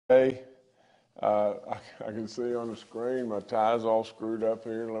Hey, I can see on the screen my tie's all screwed up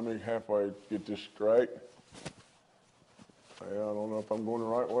here. Let me halfway get this straight. Yeah, I don't know if I'm going the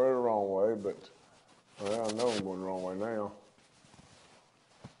right way or the wrong way, but well, I know I'm going the wrong way now.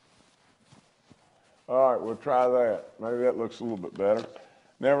 All right, we'll try that. Maybe that looks a little bit better.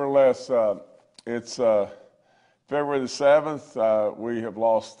 Nevertheless, it's February the 7th. We have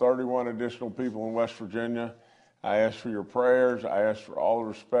lost 31 additional people in West Virginia. I ask for your prayers. I ask for all the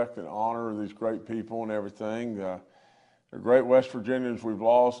respect and honor of these great people and everything. The great West Virginians we've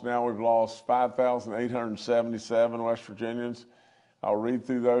lost. Now we've lost 5,877 West Virginians. I'll read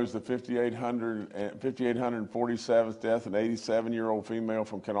through those. The 5,847th death, an 87-year-old female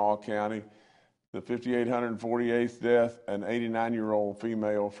from Kanawha County. The 5,848th death, an 89-year-old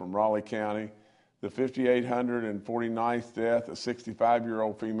female from Raleigh County. The 5,849th death, a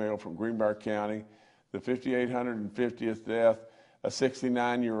 65-year-old female from Greenbrier County. The 5,850th death, a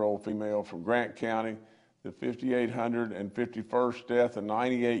 69-year-old female from Grant County. The 5,851st death, a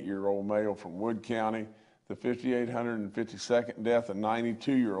 98-year-old male from Wood County. The 5,852nd death, a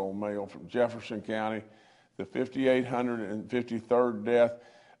 92-year-old male from Jefferson County. The 5,853rd death,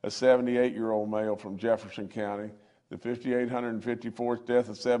 a 78-year-old male from Jefferson County. The 5,854th death,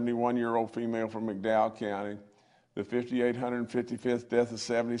 a 71-year-old female from McDowell County. The 5,855th death, a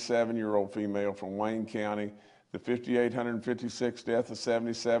 77-year-old female from Wayne County. The 5,856th death, a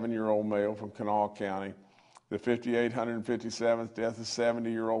 77-year-old male from Kanawha County. The 5,857th death, a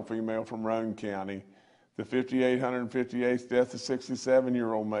 70-year-old female from Roane County. The 5,858th death, a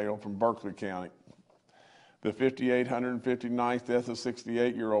 67-year-old male from Berkeley County. The 5,859th death, a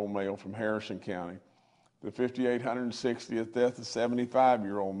 68-year-old male from Harrison County. The 5,860th death, a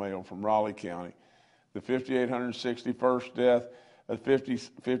 75-year-old male from Raleigh County. The 5,861st death, a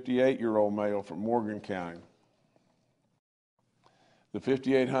 58-year-old male from Morgan County. The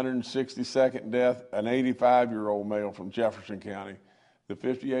 5,862nd death, an 85-year-old male from Jefferson County. The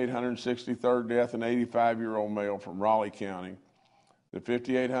 5,863rd death, an 85-year-old male from Raleigh County. The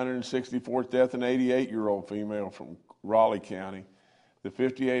 5,864th death, an 88-year-old female from Raleigh County. The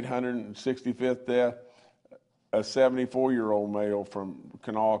 5,865th death, a 74-year-old male from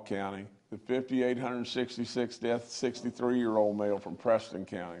Kanawha County. The 5,866th death, 63-year-old male from Preston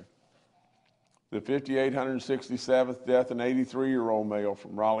County. The 5,867th death, an 83-year-old male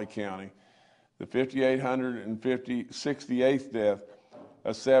from Raleigh County. The 5,868th death,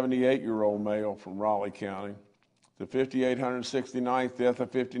 a 78-year-old male from Raleigh County. The 5,869th death, a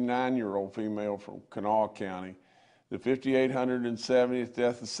 59-year-old female from Kanawha County. The 5,870th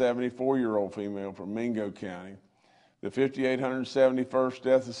death, a 74-year-old female from Mingo County. The 5,871st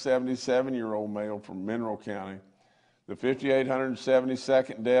death, a 77-year-old male from Mineral County. The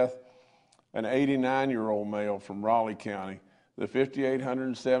 5,872nd death, an 89-year-old male from Raleigh County. The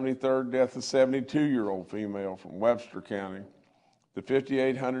 5,873rd death, a 72-year-old female from Webster County. The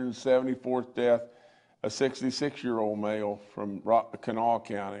 5,874th death, a 66-year-old male from Kanawha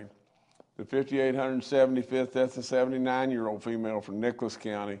County. The 5,875th death, a 79-year-old female from Nicholas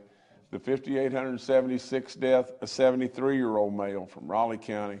County. The 5,876th death, a 73-year-old male from Raleigh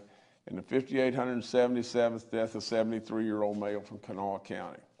County. And the 5,877th death, a 73-year-old male from Kanawha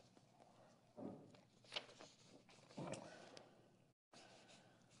County.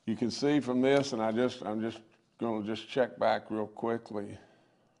 You can see from this, and I'm just going to check back real quickly.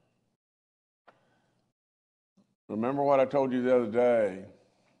 Remember what I told you the other day,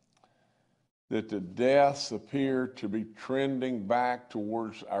 that the deaths appear to be trending back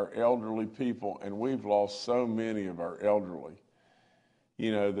towards our elderly people, and we've lost so many of our elderly.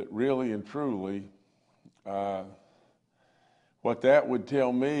 You know, that really and truly, what that would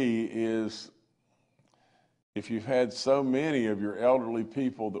tell me is if you've had so many of your elderly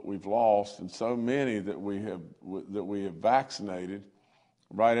people that we've lost and so many that we have vaccinated,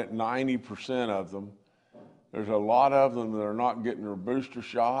 right at 90% of them, there's a lot of them that are not getting their booster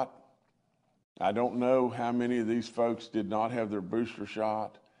shot. I don't know how many of these folks did not have their booster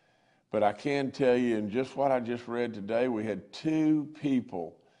shot, but I can tell you in just what I just read today, we had 2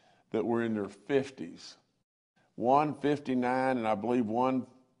 people that were in their 50s, one 59 and I believe one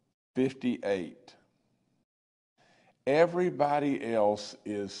 58. Everybody else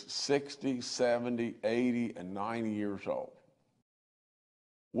is 60, 70, 80, and 90 years old.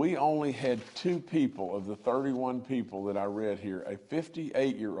 We only had 2 people of the 31 people that I read here. A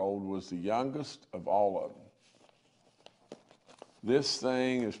 58-year-old was the youngest of all of them. This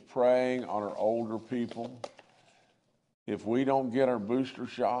thing is preying on our older people. If we don't get our booster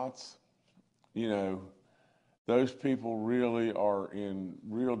shots, you know, those people really are in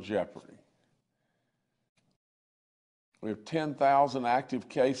real jeopardy. We have 10,000 active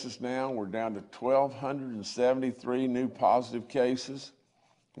cases now. We're down to 1,273 new positive cases.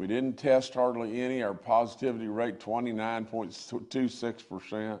 We didn't test hardly any. Our positivity rate,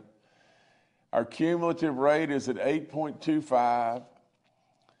 29.26%. Our cumulative rate is at 8.25.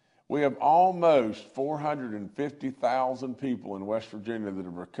 We have almost 450,000 people in West Virginia that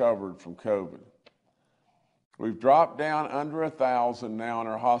have recovered from COVID. We've dropped down under 1,000 now in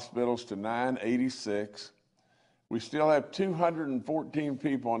our hospitals to 986. We still have 214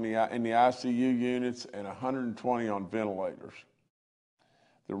 people in the ICU units and 120 on ventilators.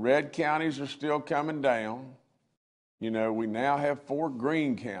 The red counties are still coming down. You know, we now have 4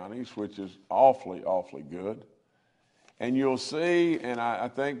 green counties, which is awfully, awfully good. And you'll see, and I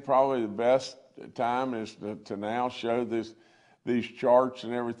think probably the best time is to now show these charts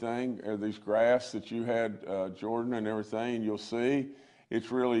and everything, or these graphs that you had, Jordan, and everything, and you'll see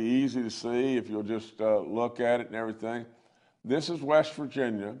it's really easy to see if you'll just look at it and everything. This is West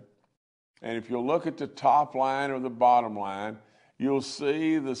Virginia, and if you'll look at the top line or the bottom line, you'll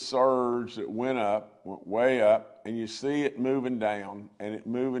see the surge that went way up, and you see it moving down, and it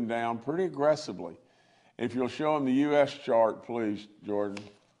moving down pretty aggressively. If you'll show them the U.S. chart, please, Jordan.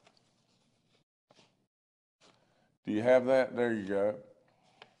 Do you have that? There you go.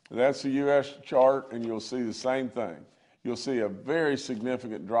 That's the U.S. chart, and you'll see the same thing. You'll see a very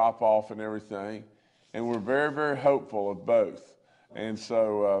significant drop-off and everything, and we're very, very hopeful of both. And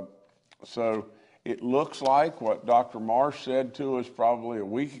so it looks like what Dr. Marsh said to us probably a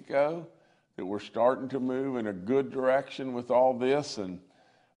week ago, that we're starting to move in a good direction with all this, and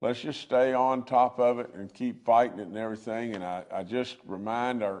let's just stay on top of it and keep fighting it and everything. And I just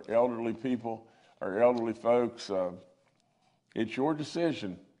remind our elderly people, our elderly folks, it's your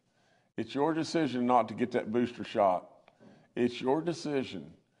decision. It's your decision not to get that booster shot. It's your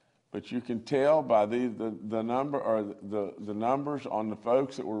decision. But you can tell by the number or the numbers on the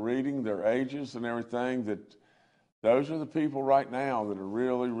folks that we're reading, their ages and everything, that those are the people right now that are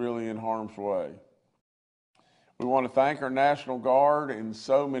really, really in harm's way. We want to thank our National Guard in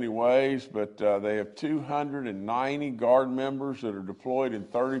so many ways, but they have 290 Guard members that are deployed in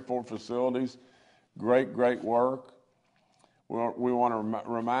 34 facilities. Great, great work. We want to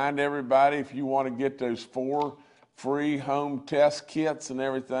remind everybody, if you want to get those 4 free home test kits and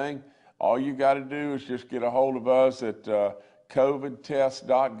everything, all you got to do is just get a hold of us at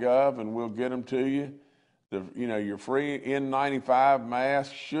covidtest.gov, and we'll get them to you. Your free N95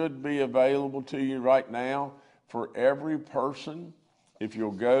 mask should be available to you right now for every person if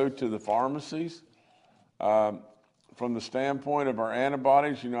you'll go to the pharmacies. From the standpoint of our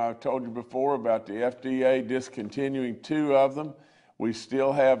antibodies, I've told you before about the FDA discontinuing 2 of them. We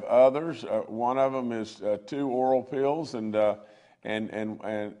still have others. One of them is 2 oral pills, and so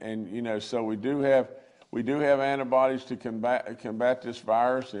we do have antibodies to combat this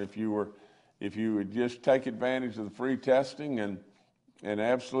virus. If you would just take advantage of the free testing, and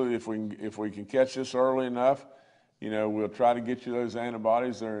absolutely, if we can catch this early enough, we'll try to get you those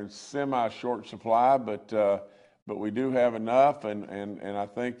antibodies. They're in semi-short supply, but we do have enough, and I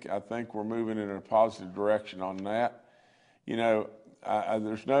think we're moving in a positive direction on that.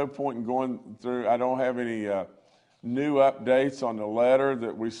 There's no point in going through. I don't have any new updates on the letter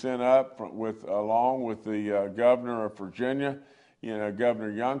that we sent up along with the governor of Virginia,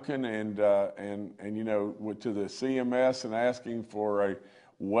 Governor Youngkin, and to the CMS and asking for a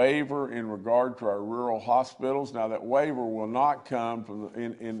waiver in regard to our rural hospitals. Now that waiver will not come from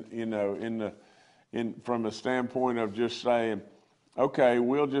from the standpoint of just saying, okay,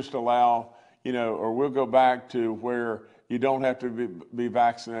 we'll just allow, or we'll go back to where you don't have to be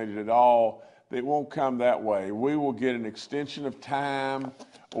vaccinated at all. It won't come that way. We will get an extension of time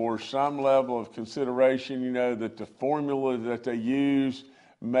or some level of consideration, that the formula that they use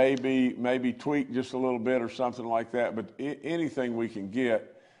may be tweaked just a little bit or something like that. But anything we can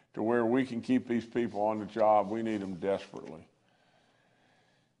get to where we can keep these people on the job, we need them desperately.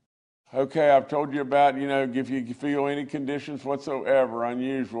 Okay, I've told you about, if you feel any conditions whatsoever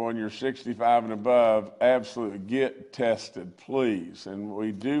unusual and you're 65 and above, absolutely get tested, please. And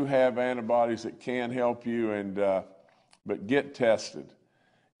we do have antibodies that can help you, but get tested.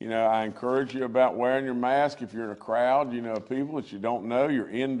 I encourage you about wearing your mask if you're in a crowd, people that you don't know, you're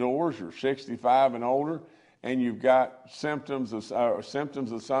indoors, you're 65 and older, and you've got symptoms of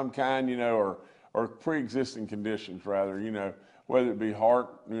some kind, or pre-existing conditions rather, whether it be heart,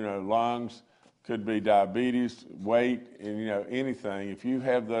 lungs, could be diabetes, weight, and anything. If you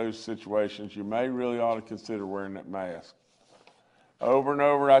have those situations, you may really ought to consider wearing that mask. Over and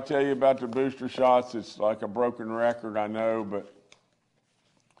over, I tell you about the booster shots. It's like a broken record, I know, but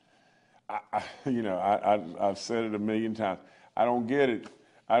I've said it a million times. I don't get it.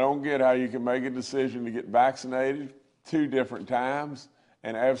 I don't get how you can make a decision to get vaccinated 2 different times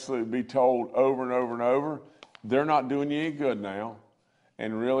and absolutely be told over and over and over, they're not doing you any good now,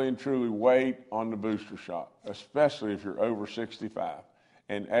 and really and truly wait on the booster shot, especially if you're over 65,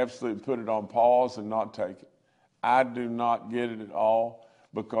 and absolutely put it on pause and not take it. I do not get it at all,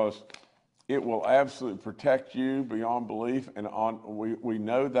 because it will absolutely protect you beyond belief, and we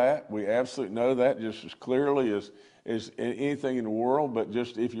know that. We absolutely know that just as clearly as anything in the world. But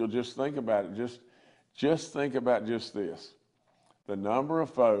just if you'll just think about it, just think about just this: the number of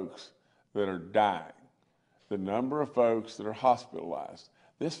folks that are dying, the number of folks that are hospitalized.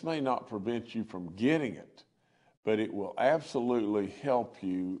 This may not prevent you from getting it, but it will absolutely help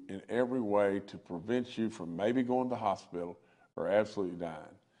you in every way to prevent you from maybe going to the hospital or absolutely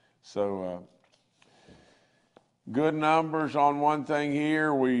dying. So good numbers on one thing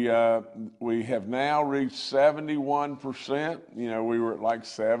here. We have now reached 71%. We were at like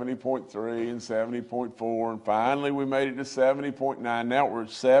 70.3 and 70.4, and finally we made it to 70.9. Now we're at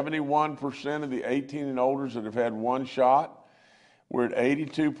 71% of the 18 and olders that have had 1 shot. We're at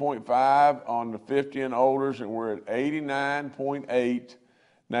 82.5 on the 50 and olders, and we're at 89.8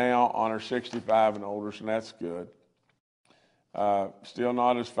 now on our 65 and olders, and that's good. Still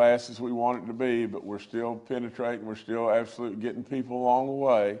not as fast as we want it to be, but we're still penetrating. We're still absolutely getting people along the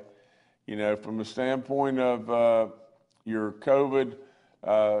way. From the standpoint of your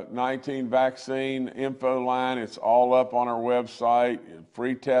COVID-19 vaccine info line, it's all up on our website.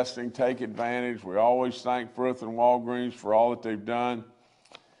 Free testing, take advantage. We always thank Frith and Walgreens for all that they've done.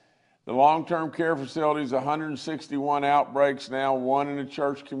 The long-term care facilities, 161 outbreaks now, 1 in the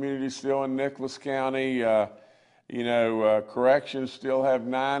church community, still in Nicholas County. Corrections still have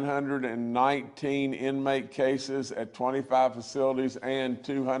 919 inmate cases at 25 facilities and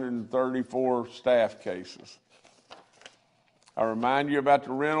 234 staff cases. I remind you about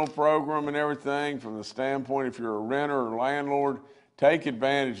the rental program and everything from the standpoint, if you're a renter or landlord, take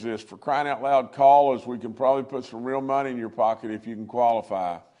advantage of this. For crying out loud, call us. We can probably put some real money in your pocket if you can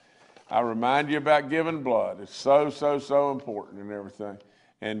qualify. I remind you about giving blood. It's so important and everything,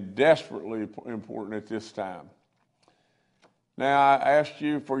 and desperately important at this time. Now, I asked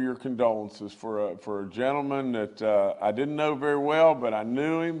you for your condolences for a gentleman that I didn't know very well, but I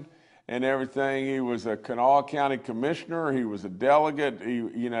knew him and everything. He was a Kanawha County commissioner. He was a delegate.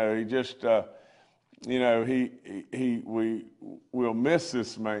 We'll miss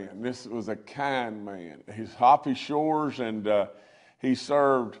this man. This was a kind man. He's Hoppy Shores, and he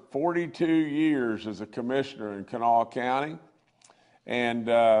served 42 years as a commissioner in Kanawha County. And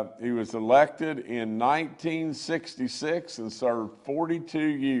he was elected in 1966 and served 42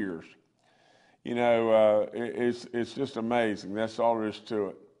 years. It's just amazing. That's all there is to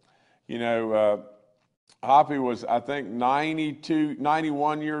it. Hoppy was, I think,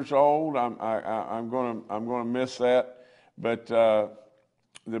 91 years old. I'm gonna miss that. But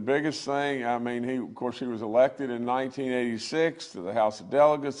the biggest thing, he was elected in 1986 to the House of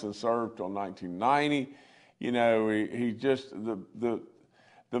Delegates and served till 1990. He just, the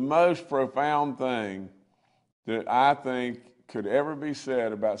most profound thing that I think could ever be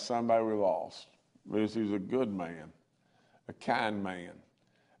said about somebody we lost is he's a good man, a kind man,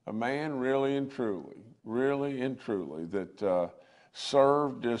 a man really and truly that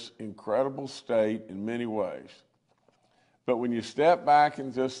served this incredible state in many ways. But when you step back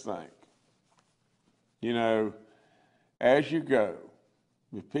and just think, as you go,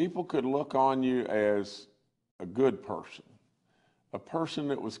 if people could look on you as a good person, a person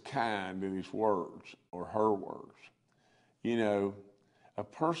that was kind in his words or her words, a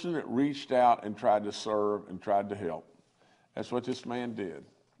person that reached out and tried to serve and tried to help. That's what this man did.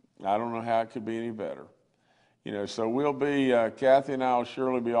 I don't know how it could be any better. So we'll be, Kathy and I will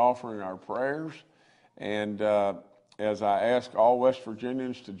surely be offering our prayers, and as I ask all West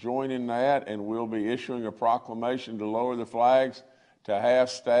Virginians to join in that, and we'll be issuing a proclamation to lower the flags to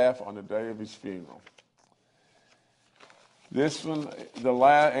half-staff on the day of his funeral. This one,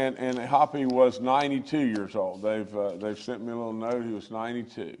 and Hoppy was 92 years old. They've sent me a little note. He was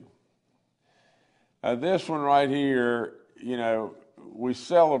 92. This one right here, we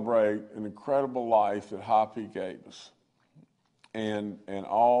celebrate an incredible life that Hoppy gave us, and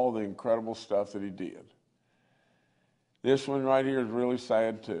all the incredible stuff that he did. This one right here is really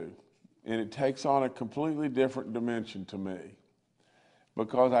sad too, and it takes on a completely different dimension to me,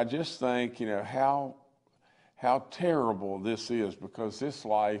 because I just think, how terrible this is, because this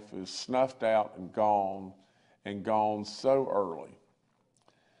life is snuffed out and gone so early.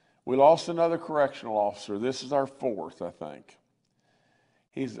 We lost another correctional officer. This is our 4th, I think.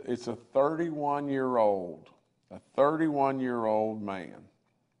 It's a 31-year-old man.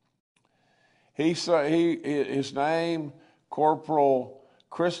 His name, Corporal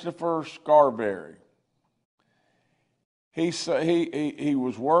Christopher Scarberry. He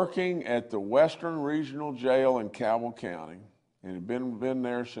was working at the Western Regional Jail in Cabell County and had been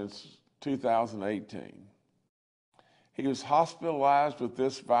there since 2018. He was hospitalized with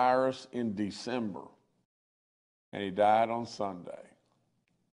this virus in December, and he died on Sunday.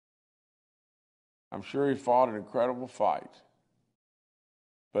 I'm sure he fought an incredible fight,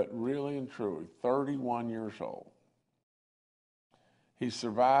 but really and truly, 31 years old. He's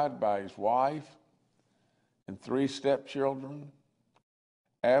survived by his wife and 3 stepchildren.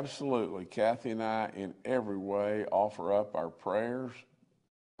 Absolutely, Kathy and I, in every way, offer up our prayers,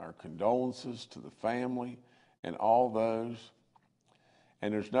 our condolences to the family and all those.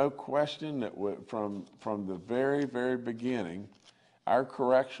 And there's no question that from the very, very beginning, our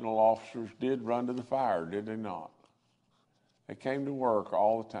correctional officers did run to the fire, did they not? They came to work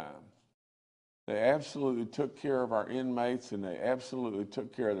all the time. They absolutely took care of our inmates, and they absolutely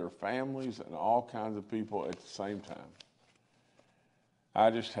took care of their families and all kinds of people at the same time.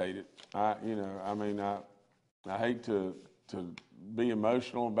 I just hate it. I hate to be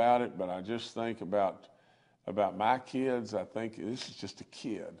emotional about it, but I just think about my kids. I think this is just a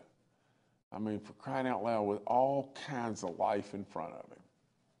kid. I mean, for crying out loud, with all kinds of life in front of him.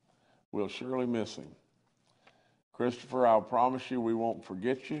 We'll surely miss him. Christopher, I'll promise you we won't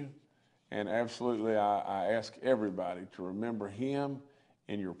forget you. And absolutely, I ask everybody to remember him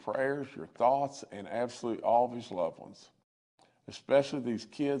in your prayers, your thoughts, and absolutely all of his loved ones, especially these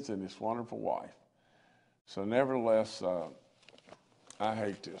kids and his wonderful wife. So nevertheless, I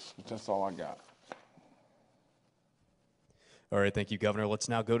hate this, but that's all I got. All right, thank you, Governor. Let's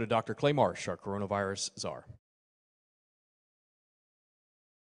now go to Dr. Clay Marsh, our coronavirus czar.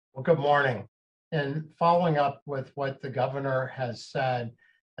 Well, good morning. And following up with what the governor has said,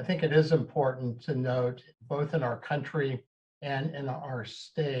 I think it is important to note, both in our country and in our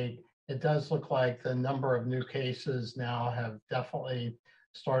state, it does look like the number of new cases now have definitely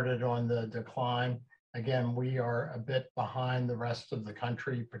started on the decline. Again, we are a bit behind the rest of the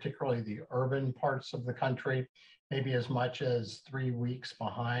country, particularly the urban parts of the country, maybe as much as 3 weeks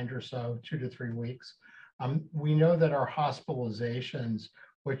behind or so, 2 to 3 weeks. We know that our hospitalizations,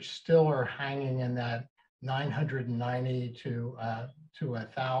 which still are hanging in that 990 to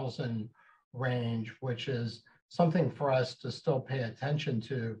 1,000 range, which is something for us to still pay attention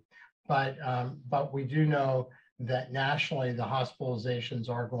to. But we do know that nationally the hospitalizations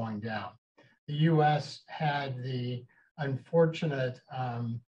are going down. The U.S. had the unfortunate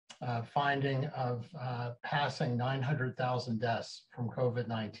finding of passing 900,000 deaths from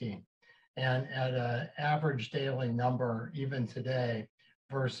COVID-19. And at an average daily number, even today,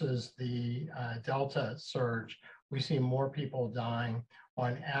 versus the Delta surge, we see more people dying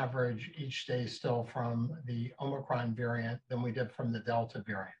on average each day still from the Omicron variant than we did from the Delta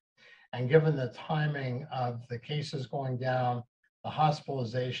variant. And given the timing of the cases going down, the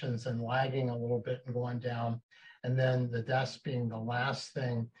hospitalizations and lagging a little bit and going down, and then the deaths being the last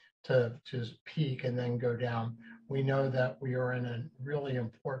thing to peak and then go down, we know that we are in a really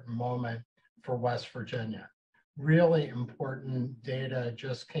important moment for West Virginia. Really important data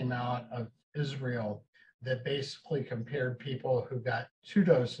just came out of Israel that basically compared people who got 2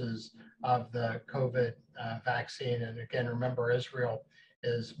 doses of the COVID vaccine. And again, remember, Israel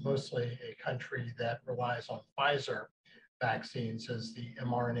is mostly a country that relies on Pfizer vaccines as the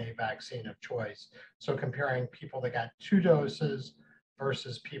mRNA vaccine of choice. So comparing people that got 2 doses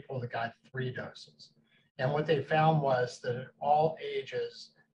versus people that got 3 doses. And what they found was that at all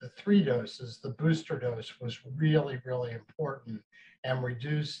ages, the 3 doses, the booster dose, was really, really important and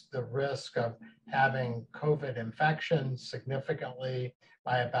reduced the risk of having COVID infection significantly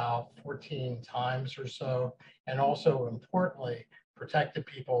by about 14 times or so. And also importantly, protected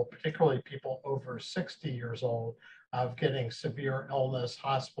people, particularly people over 60 years old, of getting severe illness,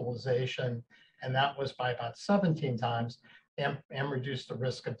 hospitalization, and that was by about 17 times, and reduced the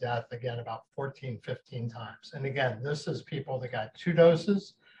risk of death, again, about 14, 15 times. And again, this is people that got 2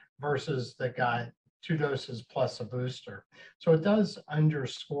 doses versus that got 2 doses plus a booster. So it does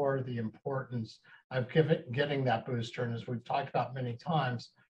underscore the importance of getting that booster. And as we've talked about many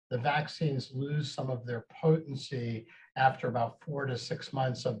times, the vaccines lose some of their potency after about 4 to 6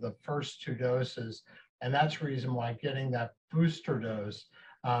 months of the first 2 doses. And that's the reason why getting that booster dose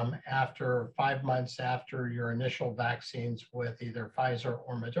after 5 months after your initial vaccines with either Pfizer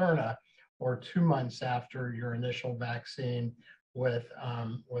or Moderna, or 2 months after your initial vaccine with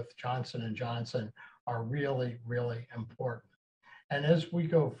Johnson & Johnson, are really, really important. And as we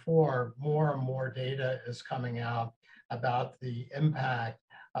go forward, more and more data is coming out about the impact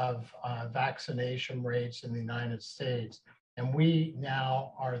of vaccination rates in the United States. And we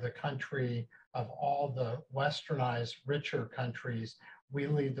now are the country of all the westernized, richer countries. We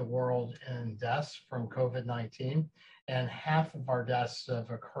lead the world in deaths from COVID-19, and half of our deaths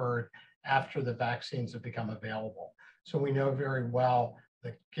have occurred after the vaccines have become available. So we know very well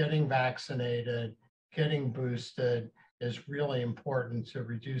that getting vaccinated, getting boosted is really important to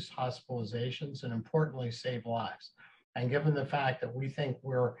reduce hospitalizations and importantly, save lives. And given the fact that we think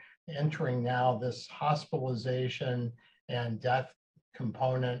we're entering now this hospitalization and death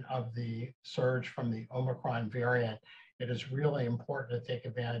component of the surge from the Omicron variant, it is really important to take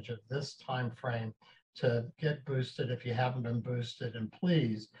advantage of this time frame to get boosted if you haven't been boosted. And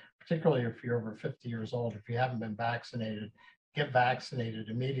please, particularly if you're over 50 years old, if you haven't been vaccinated, get vaccinated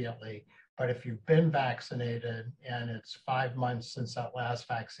immediately. But if you've been vaccinated and it's 5 months since that last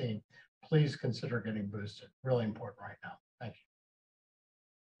vaccine, please consider getting boosted. Really important right now. Thank you.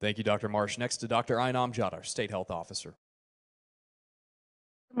 Thank you, Dr. Marsh. Next to Dr. Ainam Jadar, State Health Officer.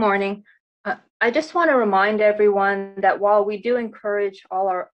 Good morning. I just want to remind everyone that while we do encourage all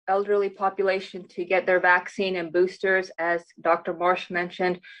our elderly population to get their vaccine and boosters, as Dr. Marsh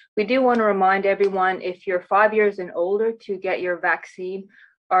mentioned, we do want to remind everyone, if you're 5 years and older, to get your vaccine.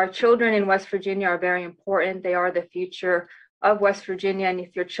 Our children in West Virginia are very important. They are the future of West Virginia. And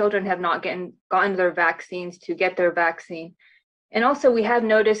if your children have not gotten their vaccines, to get their vaccine. And also, we have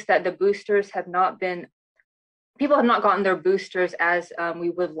noticed that the boosters have not been people have not gotten their boosters as we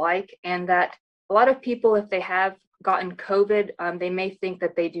would like, and that a lot of people, if they have gotten COVID, they may think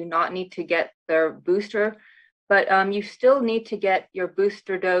that they do not need to get their booster, but you still need to get your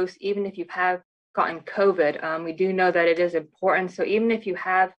booster dose even if you have gotten COVID. We do know that it is important. So even if you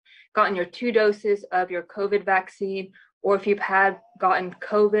have gotten your 2 doses of your COVID vaccine, or if you've gotten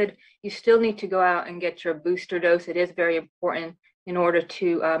COVID, you still need to go out and get your booster dose. It is very important in order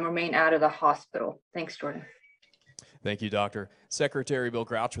to remain out of the hospital. Thanks, Jordan. Thank you, Doctor. Secretary Bill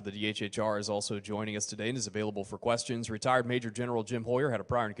Crouch with the DHHR is also joining us today and is available for questions. Retired Major General Jim Hoyer had a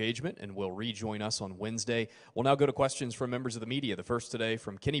prior engagement and will rejoin us on Wednesday. We'll now go to questions from members of the media. The first today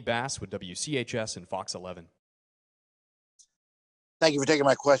from Kenny Bass with WCHS and Fox 11. Thank you for taking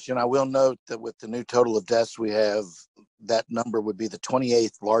my question. I will note that with the new total of deaths we have, that number would be the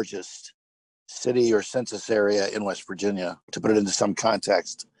 28th largest city or census area in West Virginia. To put it into some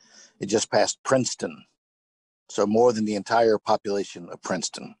context, it just passed Princeton. So more than the entire population of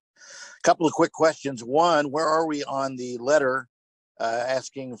Princeton. A couple of quick questions. One, where are we on the letter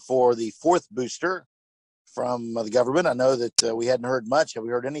asking for the 4th booster from the government? I know that we hadn't heard much. Have we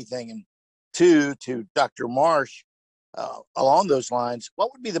heard anything? And 2, to Dr. Marsh, along those lines,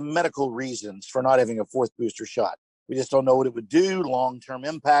 what would be the medical reasons for not having a 4th booster shot? We just don't know what it would do, long-term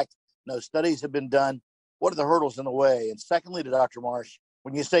impact. No studies have been done. What are the hurdles in the way? And secondly, to Dr. Marsh,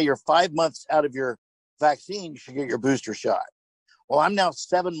 when you say you're 5 months out of your vaccine, you should get your booster shot. Well, I'm now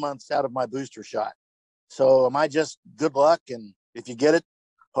 7 months out of my booster shot. So am I just good luck? And if you get it,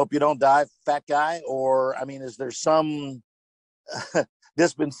 hope you don't die, fat guy? Or, I mean, is there some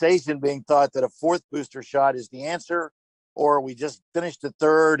dispensation being thought that a 4th booster shot is the answer? Or we just finished the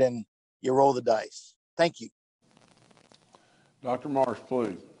 3rd and you roll the dice? Thank you. Dr. Marsh,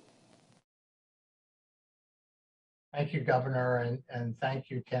 please. Thank you, Governor, and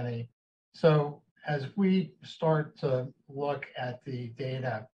thank you, Kenny. So as we start to look at the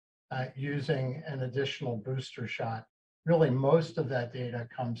data using an additional booster shot, really most of that data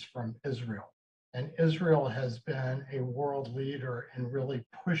comes from Israel. And Israel has been a world leader in really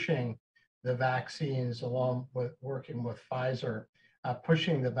pushing the vaccines, along with working with Pfizer,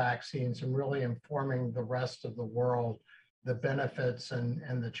 pushing the vaccines and really informing the rest of the world the benefits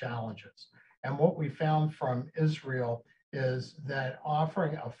and the challenges. And what we found from Israel is that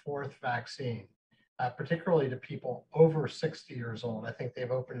offering a 4th vaccine, particularly to people over 60 years old. I think they've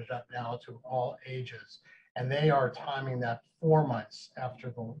opened it up now to all ages, and they are timing that 4 months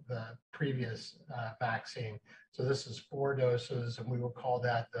after the previous vaccine. So this is 4 doses, and we will call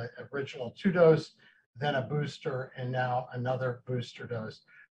that the original 2 dose, then a booster, and now another booster dose.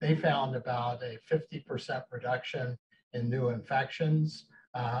 They found about a 50% reduction in new infections.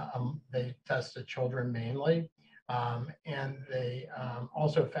 They tested children mainly. And they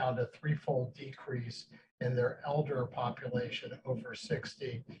also found a 3-fold decrease in their elder population over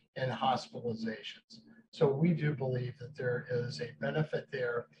 60 in hospitalizations. So we do believe that there is a benefit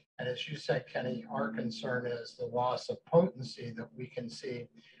there. And as you said, Kenny, our concern is the loss of potency that we can see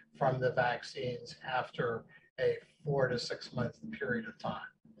from the vaccines after a 4 to 6 month period of time.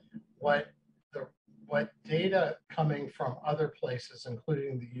 What what data coming from other places,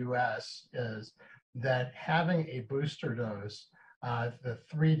 including the US, is that having a booster dose, the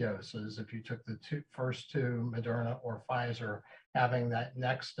 3 doses, if you took the first two, Moderna or Pfizer, having that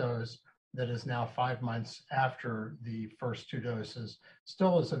next dose that is now 5 months after the first 2 doses,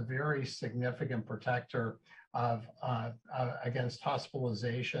 still is a very significant protector of against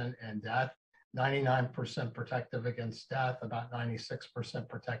hospitalization and death. 99% protective against death, about 96%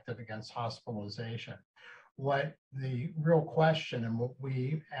 protective against hospitalization. What the real question, and what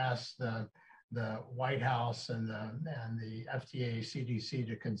we asked the White House and the FDA, CDC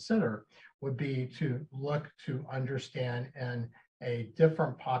to consider, would be to look to understand in a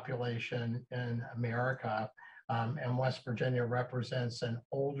different population in America, and West Virginia represents an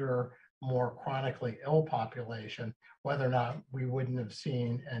older, more chronically ill population, whether or not we wouldn't have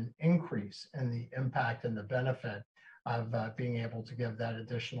seen an increase in the impact and the benefit of being able to give that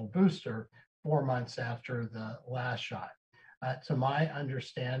additional booster 4 months after the last shot. To my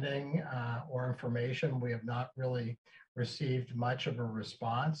understanding or information, we have not really received much of a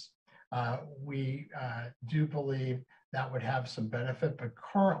response. We do believe that would have some benefit, but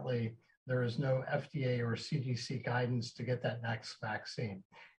currently there is no FDA or CDC guidance to get that next vaccine.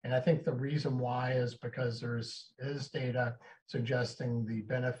 And I think the reason why is because there is data suggesting the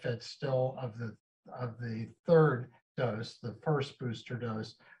benefits still of the 3rd dose, the first booster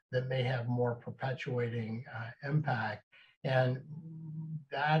dose, that may have more perpetuating impact. And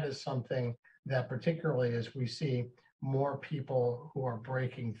that is something that, particularly as we see more people who are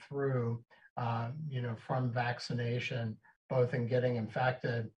breaking through, from vaccination, both in getting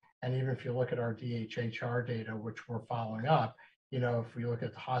infected, and even if you look at our DHHR data, which we're following up, if we look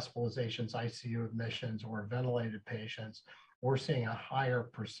at the hospitalizations, ICU admissions, or ventilated patients, we're seeing a higher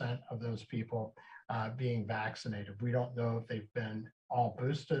percent of those people being vaccinated. We don't know if they've been all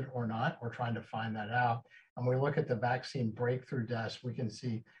boosted or not. We're trying to find that out. And we look at the vaccine breakthrough deaths, we can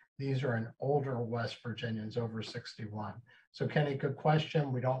see these are in older West Virginians over 61. So Kenny, good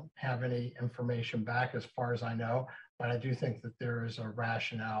question. We don't have any information back as far as I know, but I do think that there is a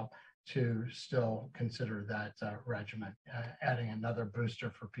rationale to still consider that regimen, adding another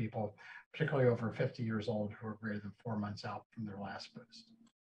booster for people, particularly over 50 years old who are greater than 4 months out from their last boost.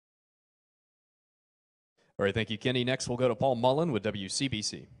 All right, thank you, Kenny. Next, we'll go to Paul Mullen with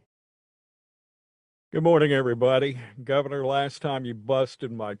WCBC. Good morning, everybody. Governor, last time you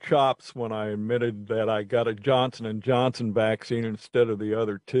busted my chops when I admitted that I got a Johnson & Johnson vaccine instead of the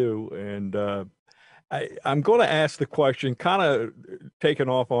other 2. And I'm going to ask the question, kind of taking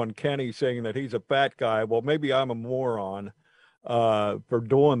off on Kenny saying that he's a fat guy. Well, maybe I'm a moron for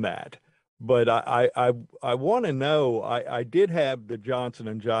doing that. But I want to know, I did have the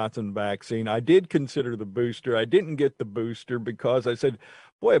Johnson & Johnson vaccine. I did consider the booster. I didn't get the booster because I said,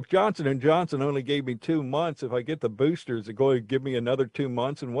 boy, if Johnson & Johnson only gave me 2 months, if I get the booster, is it going to give me another 2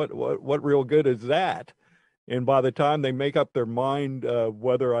 months? And what real good is that? And by the time they make up their mind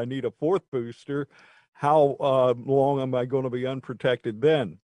whether I need a 4th booster, how long am I going to be unprotected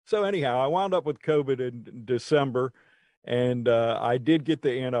then? So anyhow, I wound up with COVID in December, and I did get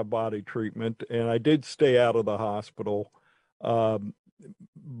the antibody treatment, and I did stay out of the hospital.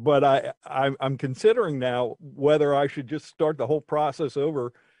 But I'm considering now whether I should just start the whole process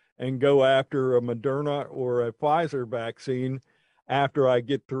over and go after a Moderna or a Pfizer vaccine after I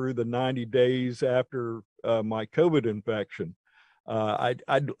get through the 90 days after my COVID infection.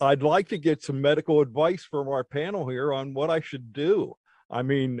 I'd like to get some medical advice from our panel here on what I should do. I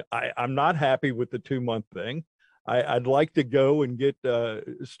mean, I'm not happy with the 2-month thing. I'd like to go and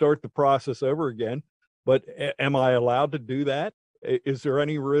start the process over again, but am I allowed to do that? Is there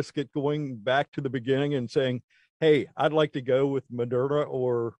any risk at going back to the beginning and saying, hey, I'd like to go with Moderna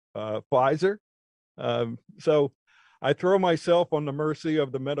or Pfizer? So I throw myself on the mercy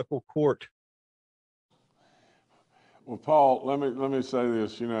of the medical court. Well, Paul, let me say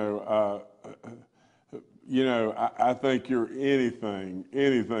this. I think you're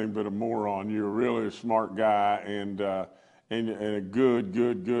anything but a moron. You're really a smart guy and a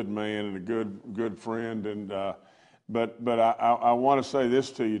good man and a good friend. And but I want to say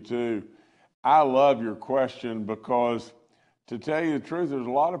this to you too. I love your question because, to tell you the truth, there's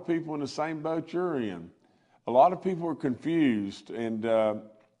a lot of people in the same boat you're in. A lot of people are confused, and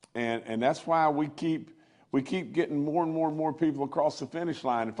that's why we keep getting more and more people across the finish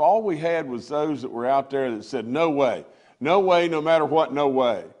line. If all we had was those that were out there that said, no way, no matter what, no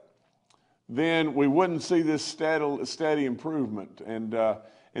way, then we wouldn't see this steady improvement.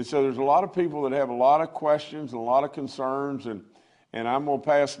 And so there's a lot of people that have a lot of questions and a lot of concerns. And I'm going to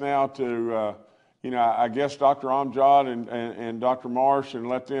pass now to, I guess, Dr. Amjad and Dr. Marsh, and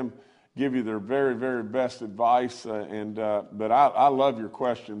let them, give you their very, very best advice. But I love your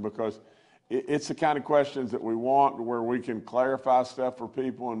question because it's the kind of questions that we want, where we can clarify stuff for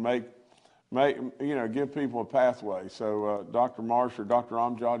people and give people a pathway. So Dr. Marsh or Dr.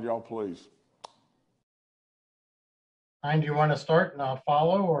 Amjad, y'all please. Hein, do you want to start and I'll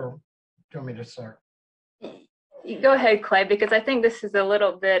follow, or do you want me to start? You go ahead, Clay, because I think this is a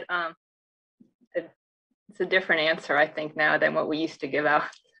little bit, it's a different answer, I think, now than what we used to give out.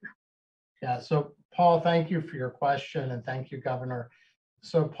 Yeah, so Paul, thank you for your question, and thank you, Governor.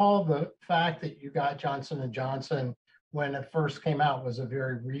 So Paul, the fact that you got Johnson & Johnson when it first came out was a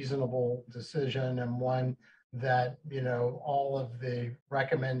very reasonable decision, and one that, all of the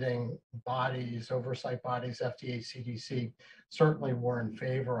recommending bodies, oversight bodies, FDA, CDC, certainly were in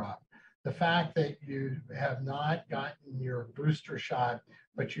favor of. The fact that you have not gotten your booster shot,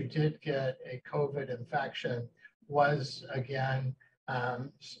 but you did get a COVID infection, was again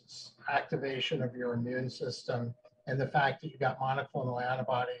activation of your immune system. And the fact that you got monoclonal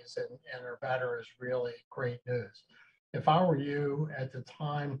antibodies and are better is really great news. If I were you at the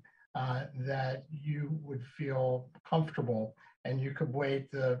time that you would feel comfortable and you could wait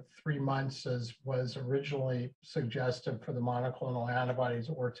the 3 months as was originally suggested for the monoclonal antibodies,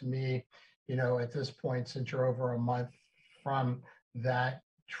 or to me, at this point, since you're over a month from that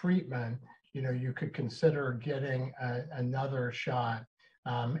treatment, you could consider getting another shot.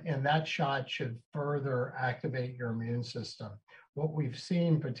 And that shot should further activate your immune system. What we've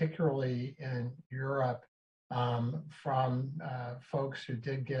seen, particularly in Europe, from folks who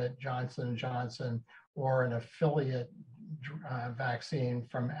did get Johnson & Johnson or an affiliate vaccine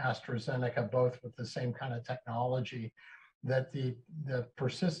from AstraZeneca, both with the same kind of technology, that the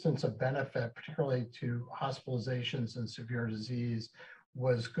persistence of benefit, particularly to hospitalizations and severe disease,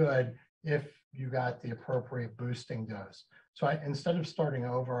 was good if you got the appropriate boosting dose. So instead of starting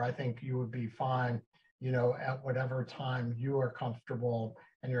over, I think you would be fine, at whatever time you are comfortable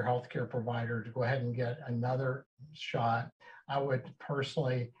and your healthcare provider, to go ahead and get another shot. I would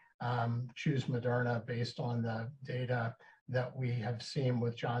personally choose Moderna based on the data that we have seen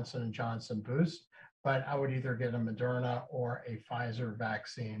with Johnson & Johnson boost, but I would either get a Moderna or a Pfizer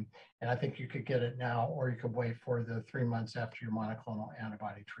vaccine. And I think you could get it now, or you could wait for the 3 months after your monoclonal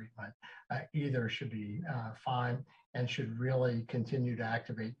antibody treatment. Either should be fine and should really continue to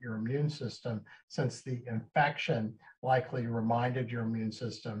activate your immune system, since the infection likely reminded your immune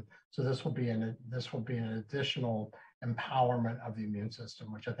system. So this will be an additional empowerment of the immune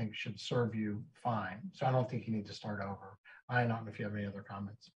system, which I think should serve you fine. So I don't think you need to start over. I don't know if you have any other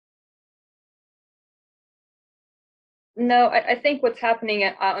comments. No, I think what's happening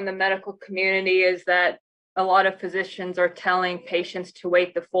out in the medical community is that a lot of physicians are telling patients to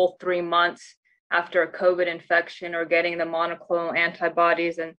wait the full 3 months after a COVID infection or getting the monoclonal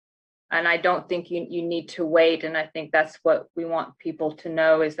antibodies. And I don't think you need to wait. And I think that's what we want people to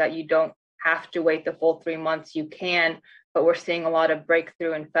know, is that you don't have to wait the full 3 months. You can, but we're seeing a lot of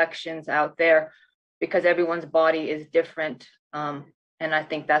breakthrough infections out there because everyone's body is different. And I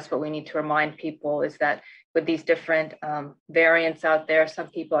think that's what we need to remind people, is that with these different variants out there, some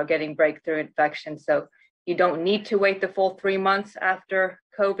people are getting breakthrough infections. So you don't need to wait the full 3 months after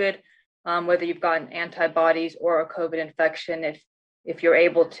COVID, whether you've gotten antibodies or a COVID infection. If you're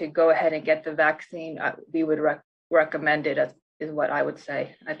able to go ahead and get the vaccine, we would recommend it, is what I would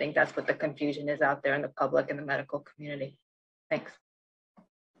say. I think that's what the confusion is out there in the public and the medical community. Thanks.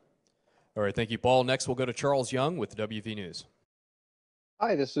 All right, thank you, Paul. Next, we'll go to Charles Young with WV News.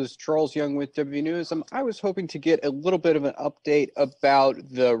 Hi, this is Charles Young with WV News. I was hoping to get a little bit of an update about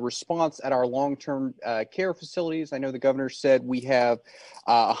the response at our long-term care facilities. I know the governor said we have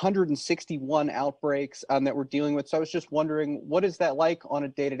 161 outbreaks that we're dealing with. So I was just wondering, what is that like on a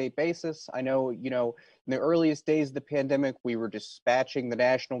day-to-day basis? I know, in the earliest days of the pandemic, we were dispatching the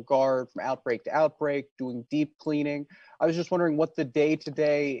National Guard from outbreak to outbreak, doing deep cleaning. I was just wondering what the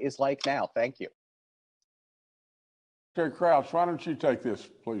day-to-day is like now. Thank you. Terry Crouch, why don't you take this,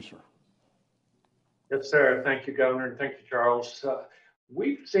 please, sir? Yes, sir. Thank you, Governor, and thank you, Charles.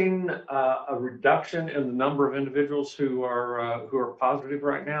 We've seen a reduction in the number of individuals who are positive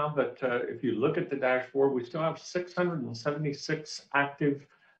right now, but if you look at the dashboard, we still have 676 active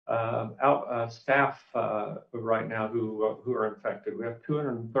staff right now who are infected. We have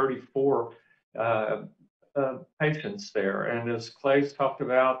 234 patients there, and as Clay's talked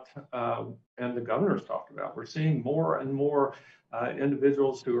about and the governor's talked about, we're seeing more and more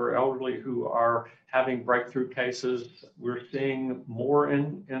individuals who are elderly who are having breakthrough cases. We're seeing more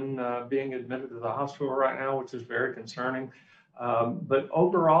in being admitted to the hospital right now, which is very concerning. But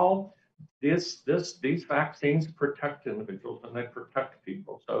overall, these vaccines protect individuals and they protect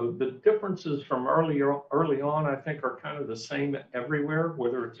people. So the differences from early on, I think, are kind of the same everywhere,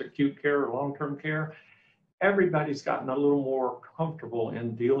 whether it's acute care or long-term care. Everybody's gotten a little more comfortable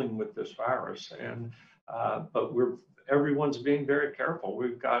in dealing with this virus, and but everyone's being very careful.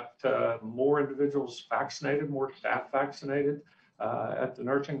 We've got more individuals vaccinated, more staff vaccinated at the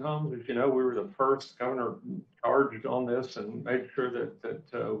nursing homes. As you know, we were the first. Governor charged on this and made sure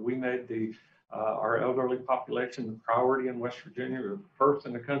that we made our elderly population the priority in West Virginia. We were the first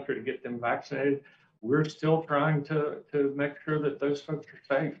in the country to get them vaccinated. We're still trying to make sure that those folks are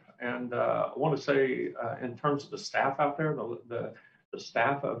safe. And I want to say, in terms of the staff out there, the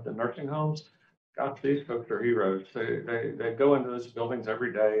staff of the nursing homes, gosh, these folks are heroes. They go into those buildings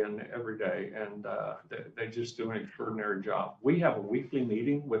every day, and they just do an extraordinary job. We have a weekly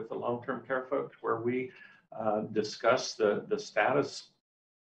meeting with the long-term care folks where we discuss the status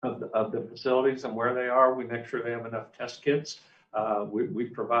of the facilities and where they are. We make sure they have enough test kits. We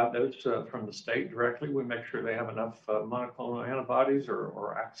provide those from the state directly. We make sure they have enough monoclonal antibodies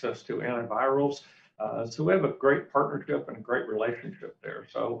or access to antivirals. So we have a great partnership and a great relationship there.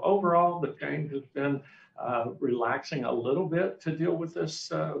 So overall, the change has been relaxing a little bit to deal with this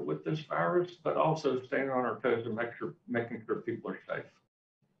virus, but also staying on our toes and making sure people are safe.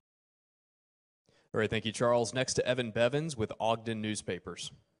 All right, thank you, Charles. Next to Evan Bevins with Ogden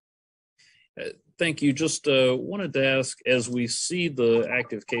Newspapers. Thank you. Just wanted to ask, as we see the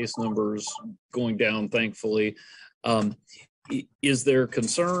active case numbers going down, thankfully, is there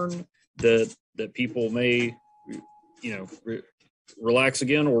concern that people may, relax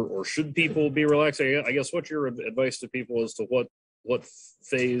again, or should people be relaxing? I guess what's your advice to people as to what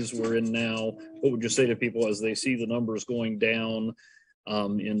phase we're in now? What would you say to people as they see the numbers going down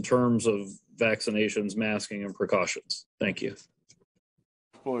in terms of vaccinations, masking, and precautions? Thank you.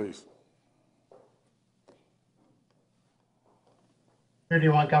 Please. Who do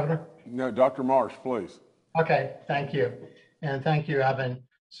you want, Governor? No, Dr. Marsh, please. Okay, thank you. And thank you, Evan.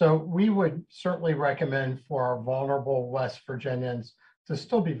 So we would certainly recommend for our vulnerable West Virginians to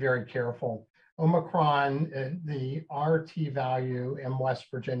still be very careful. Omicron, the RT value in West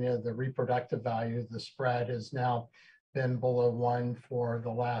Virginia, the reproductive value, the spread has now been below 1 for the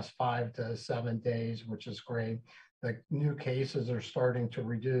last 5 to 7 days, which is great. The new cases are starting to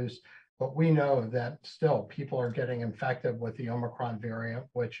reduce, but we know that still people are getting infected with the Omicron variant,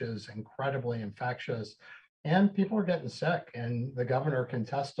 which is incredibly infectious, and people are getting sick. And the governor can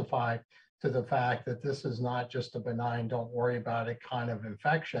testify to the fact that this is not just a benign, don't worry about it kind of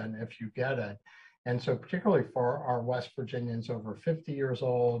infection if you get it. And so particularly for our West Virginians over 50 years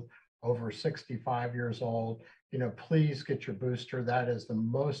old, over 65 years old, please get your booster. That is the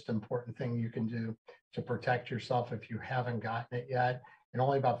most important thing you can do to protect yourself if you haven't gotten it yet. And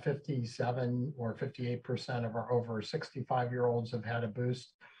only about 57 or 58% of our over 65-year-olds have had a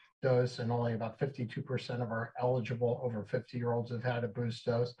boost dose, and only about 52% of our eligible over 50-year-olds have had a boost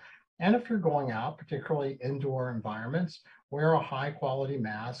dose. And if you're going out, particularly indoor environments, wear a high-quality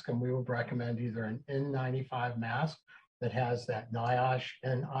mask, and we would recommend either an N95 mask that has that NIOSH,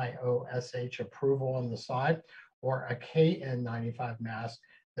 N-I-O-S-H approval on the side, or a KN95 mask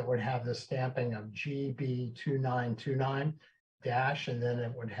that would have the stamping of GB2929 dash, and then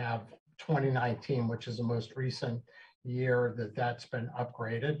it would have 2019, which is the most recent year that's been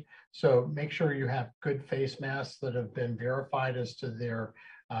upgraded. So make sure you have good face masks that have been verified as to their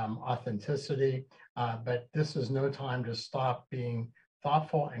authenticity. But this is no time to stop being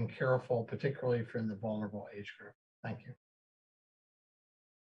thoughtful and careful, particularly if you're in the vulnerable age group. Thank you.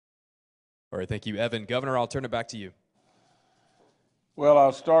 All right, thank you, Evan. Governor, I'll turn it back to you. Well,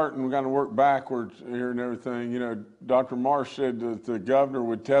 I'll start, and we're going to work backwards here and everything. Dr. Marsh said that the governor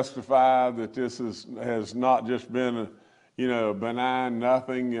would testify that this has not just been a benign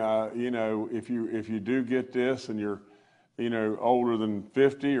nothing. If you do get this and you're older than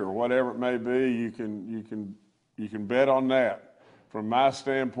 50 or whatever it may be, you can bet on that. From my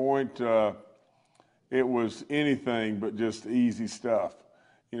standpoint, it was anything but just easy stuff.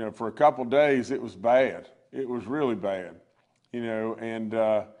 For a couple days it was bad. It was really bad.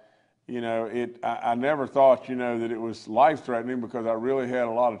 I never thought, that it was life-threatening, because I really had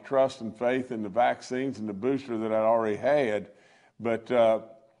a lot of trust and faith in the vaccines and the booster that I'd already had, but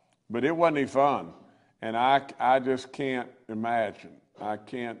it wasn't any fun. And I just can't imagine. I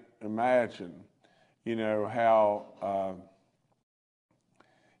can't imagine,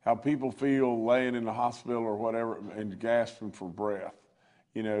 how people feel laying in the hospital or whatever and gasping for breath,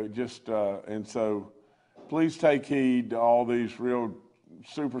 and so please take heed to all these real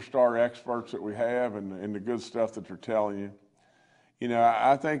superstar experts that we have and the good stuff that they're telling you. You know,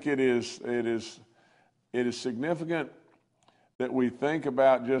 I think it is significant that we think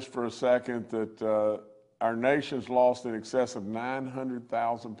about just for a second that our nation's lost in excess of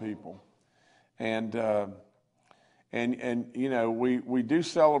 900,000 people. And you know, we do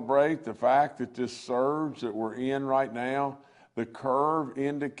celebrate the fact that this surge that we're in right now, the curve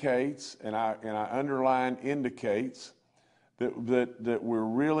indicates, and I underline indicates, that we're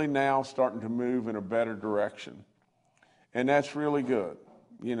really now starting to move in a better direction. And that's really good.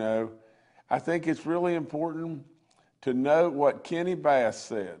 You know, I think it's really important to note what Kenny Bass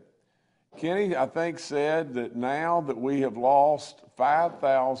said. Kenny, I think, said that now that we have lost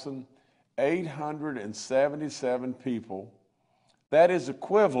 5,877 people, that is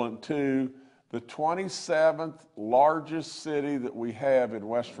equivalent to the 27th largest city that we have in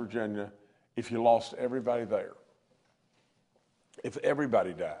West Virginia if you lost everybody there. If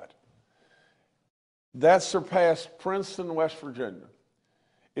everybody died. That surpassed Princeton, West Virginia.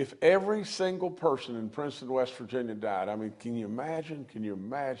 If every single person in Princeton, West Virginia died, I mean, can you imagine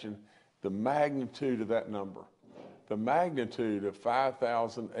the magnitude of that number? The magnitude of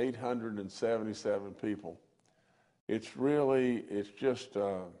 5,877 people. It's just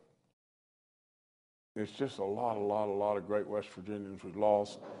a lot of great West Virginians we've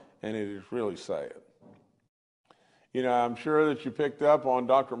lost, and it is really sad. You know, I'm sure that you picked up on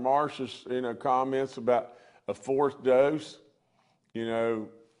Dr. Marsh's, comments about a fourth dose. You know,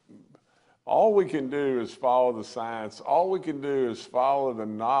 all we can do is follow the science. All we can do is follow the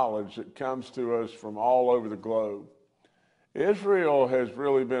knowledge that comes to us from all over the globe. Israel has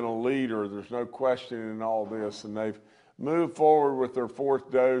really been a leader. There's no question in all this, and they've moved forward with their fourth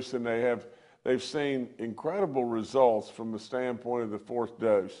dose, and they've seen incredible results from the standpoint of the fourth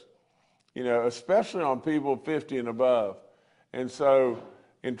dose. You know, especially on people 50 and above. And so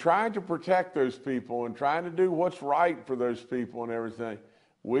in trying to protect those people and trying to do what's right for those people and everything,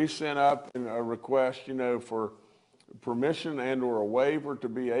 we sent up a request, for permission and or a waiver to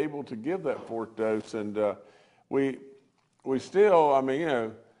be able to give that fourth dose. And we still, I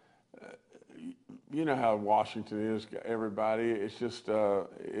mean, you know how Washington is, everybody. It's just,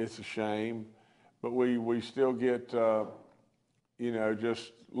 it's a shame. But we still get,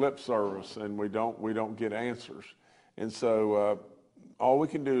 just lip service, and we don't get answers. And so all we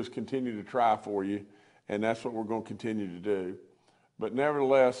can do is continue to try for you, and that's what we're going to continue to do. But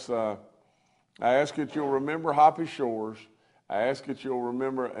nevertheless, I ask that you'll remember Hoppy Shores. I ask that you'll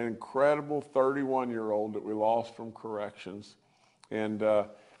remember an incredible 31-year-old that we lost from corrections. And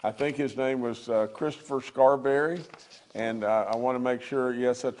I think his name was Christopher Scarberry, and I want to make sure,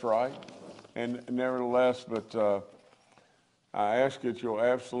 yes, that's right. And nevertheless, but I ask that you'll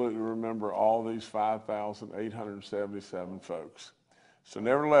absolutely remember all these 5,877 folks. So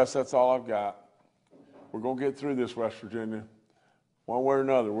nevertheless, that's all I've got. We're going to get through this, West Virginia. One way or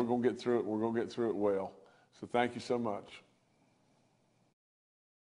another, we're going to get through it. We're going to get through it well. So thank you so much.